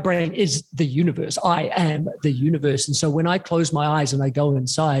universe. My brain is the universe. I am the universe. And so when I close my eyes and I go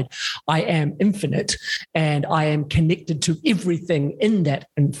inside, I am infinite, and I am connected to everything in that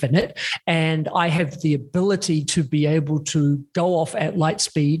infinite. And I have the ability to be able to go off at light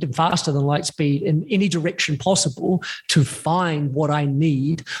speed and faster than light speed in any direction possible to find what I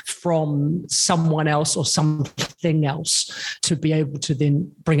need from someone else or something else, to be able to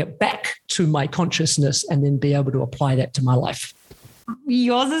then bring it back to my consciousness and then be able to apply that to my life.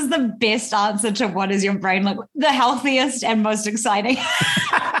 Yours is the best answer to what is your brain like, the healthiest and most exciting.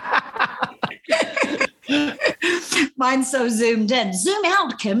 Mine's so zoomed in. Zoom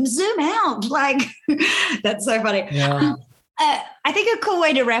out, Kim, zoom out. Like, that's so funny. Yeah. I think a cool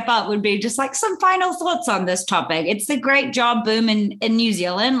way to wrap up would be just like some final thoughts on this topic. It's the great job boom in New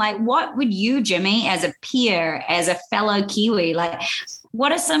Zealand. Like, what would you, Jimmy, as a peer, as a fellow Kiwi, like,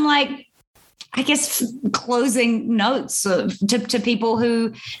 what are some, like, I guess, closing notes to people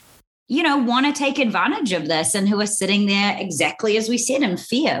who, you know, want to take advantage of this and who are sitting there exactly as we said in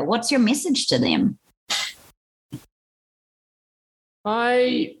fear? What's your message to them?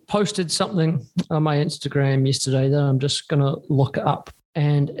 I posted something on my Instagram yesterday that I'm just going to look up,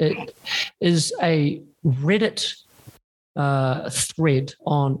 and it is a Reddit thread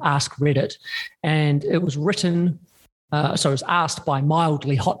on Ask Reddit, and it was written, so it was asked by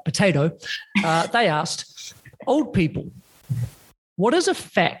Mildly Hot Potato. They asked, old people, what is a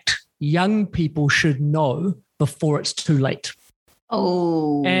fact young people should know before it's too late?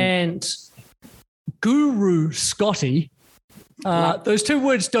 Oh. And Guru Scotty, those two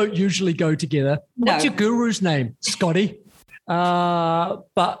words don't usually go together. No. What's your guru's name? Scotty. But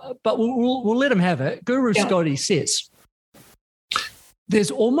we'll let him have it. Guru Scotty says, there's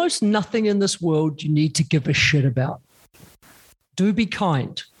almost nothing in this world you need to give a shit about. Do be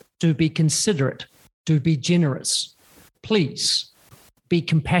kind. Do be considerate. Do be generous. Please be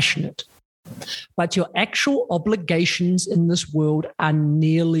compassionate. But your actual obligations in this world are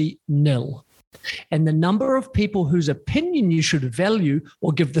nearly nil. And the number of people whose opinion you should value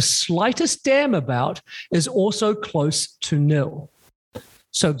or give the slightest damn about is also close to nil.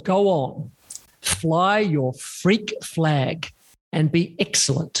 So go on, fly your freak flag and be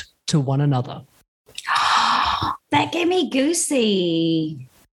excellent to one another. That gave me goosey.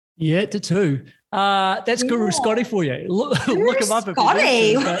 Yeah, it did too. That's Guru Scotty for you. Look him up.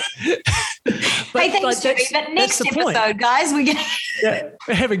 Scotty. But hey, thanks, Jimmy. But next episode, guys, we're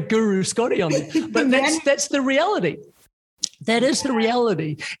having Guru Scotty on there. But that's the reality. That is the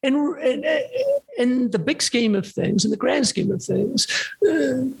reality. And in the big scheme of things, in the grand scheme of things,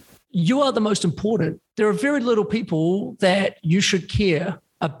 you are the most important. There are very little people that you should care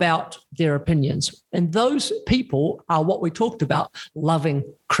about their opinions. And those people are what we talked about, loving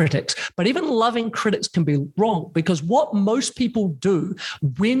critics. But even loving critics can be wrong, because what most people do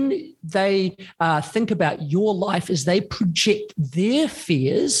when they think about your life is they project their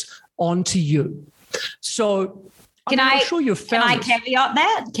fears onto you. So Can I caveat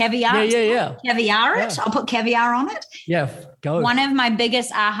that? Caviar? Yeah. Caviar it? I'll put caviar on it. Yeah, go. One of my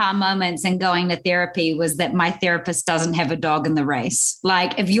biggest aha moments in going to therapy was that my therapist doesn't have a dog in the race.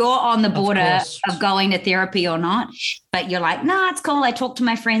 Like, if you're on the border of going to therapy or not, but you're like, nah, it's cool, I talk to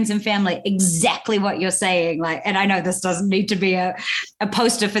my friends and family, exactly what you're saying. Like, and I know this doesn't need to be a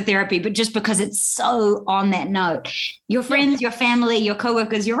poster for therapy, but just because it's so on that note, your friends, your family, your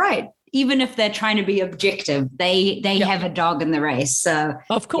coworkers, you're right. Even if they're trying to be objective, they have a dog in the race. So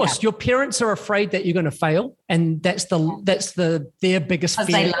of course, your parents are afraid that you're going to fail, and that's their biggest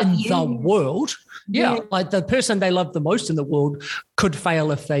fear in the world. Yeah, like the person they love the most in the world could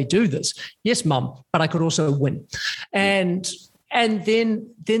fail if they do this. Yes, mum, but I could also win. And then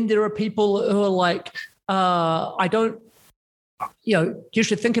there are people who are like, I don't. You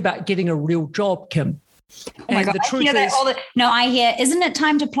should think about getting a real job, Kim. Oh my God, I hear that all the no, I hear, isn't it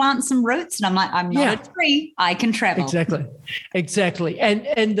time to plant some roots? And I'm like, I'm not a tree. I can travel. Exactly.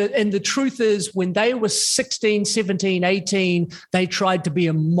 And the truth is, when they were 16, 17, 18, they tried to be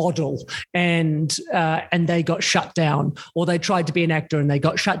a model and they got shut down, or they tried to be an actor and they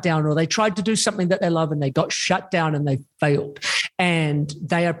got shut down, or they tried to do something that they love and they got shut down and they failed. And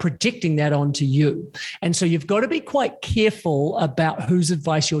they are projecting that onto you. And so you've got to be quite careful about whose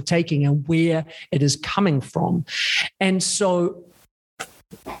advice you're taking and where it is coming from. And so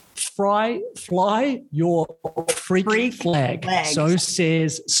fly your freak flag. So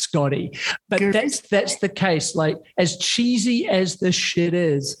says Scotty. But that's the case. Like, as cheesy as this shit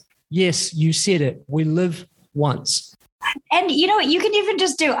is, yes, you said it. We live once. And you know what? You can even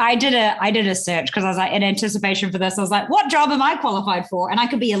just do. I did a search because I was like in anticipation for this. I was like, what job am I qualified for? And I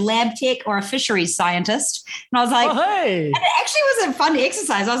could be a lab tech or a fisheries scientist. And I was like, hey. And it actually was a fun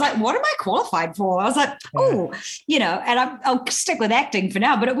exercise. I was like, what am I qualified for? I was like, and I'll stick with acting for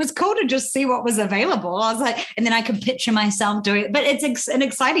now. But it was cool to just see what was available. I was like, and then I could picture myself doing it. But it's an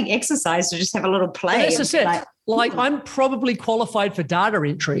exciting exercise to just have a little play. Well, that's it. Like I'm probably qualified for data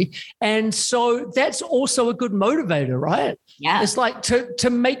entry. And so that's also a good motivator, right? Yeah. It's like to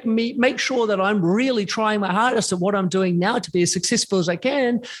make sure that I'm really trying my hardest at what I'm doing now to be as successful as I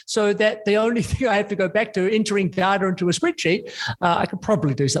can, so that the only thing I have to go back to entering data into a spreadsheet, I could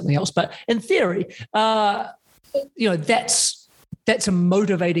probably do something else. But in theory, that's a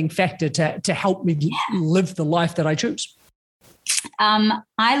motivating factor to help me live the life that I choose.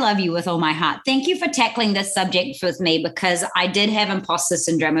 I love you with all my heart. Thank you for tackling this subject with me, because I did have imposter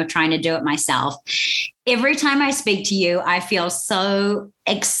syndrome of trying to do it myself. Every time I speak to you, I feel so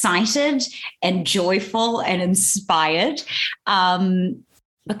excited and joyful and inspired.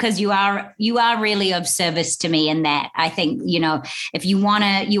 Because you are really of service to me in that. I think, if you want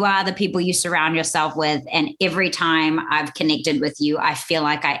to, you are the people you surround yourself with. And every time I've connected with you, I feel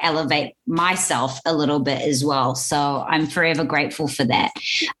like I elevate myself a little bit as well. So I'm forever grateful for that.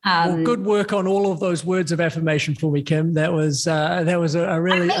 Well, good work on all of those words of affirmation for me, Kim. That was a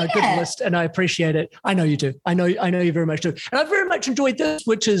really good list, and I appreciate it. I know you do. I know you very much do. And I very much enjoyed this,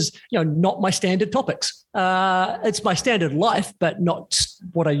 which is, not my standard topics. It's my standard life, but not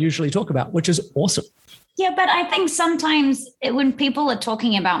what I usually talk about, which is awesome. Yeah, but I think sometimes when people are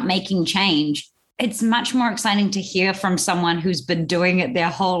talking about making change, it's much more exciting to hear from someone who's been doing it their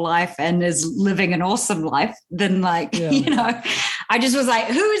whole life and is living an awesome life than I just was like,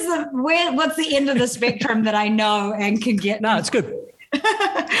 what's the end of the spectrum that I know and can get? No, it's good.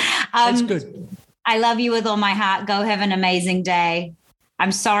 It's good. I love you with all my heart. Go have an amazing day.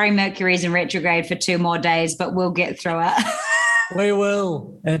 I'm sorry Mercury's in retrograde for 2 more days, but we'll get through it. We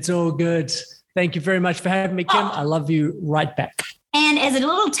will. It's all good. Thank you very much for having me, Kim. I love you right back. And as a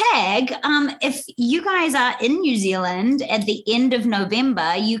little tag, if you guys are in New Zealand at the end of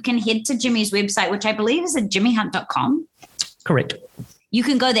November, you can head to Jimmy's website, which I believe is at jimmyhunt.com. Correct. You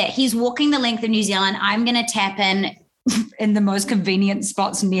can go there. He's walking the length of New Zealand. I'm going to tap in the most convenient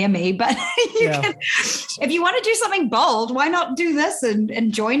spots near me. But if you want to do something bold, why not do this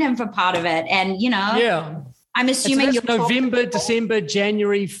and join him for part of it? And, I'm assuming you're November, December,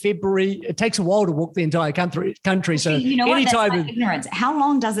 January, February. It takes a while to walk the entire country. So anytime. Ignorance. How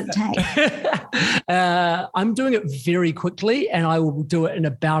long does it take? I'm doing it very quickly, and I will do it in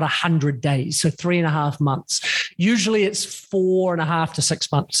about 100 days. So 3.5 months. Usually it's 4.5 to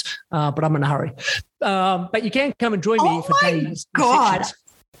 6 months, but I'm in a hurry. But you can come and join me for days. God.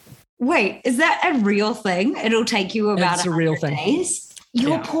 Wait, is that a real thing? It'll take you about 100 days?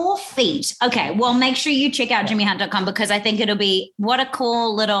 Your poor feet. Okay, well, make sure you check out jimmyhunt.com, because I think it'll be what a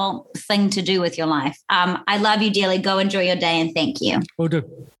cool little thing to do with your life. I love you dearly. Go enjoy your day, and thank you. Will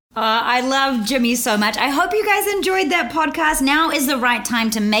do. I love Jimmy so much. I hope you guys enjoyed that podcast. Now is the right time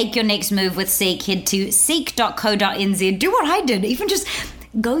to make your next move with Seek. Head to seek.co.nz. Do what I did. Even just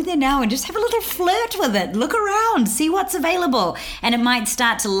go there now and just have a little flirt with it. Look around, see what's available. And it might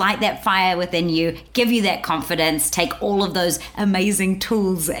start to light that fire within you, give you that confidence, take all of those amazing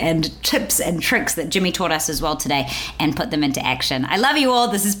tools and tips and tricks that Jimmy taught us as well today and put them into action. I love you all.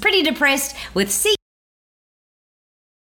 This is Pretty Depressed with Seek.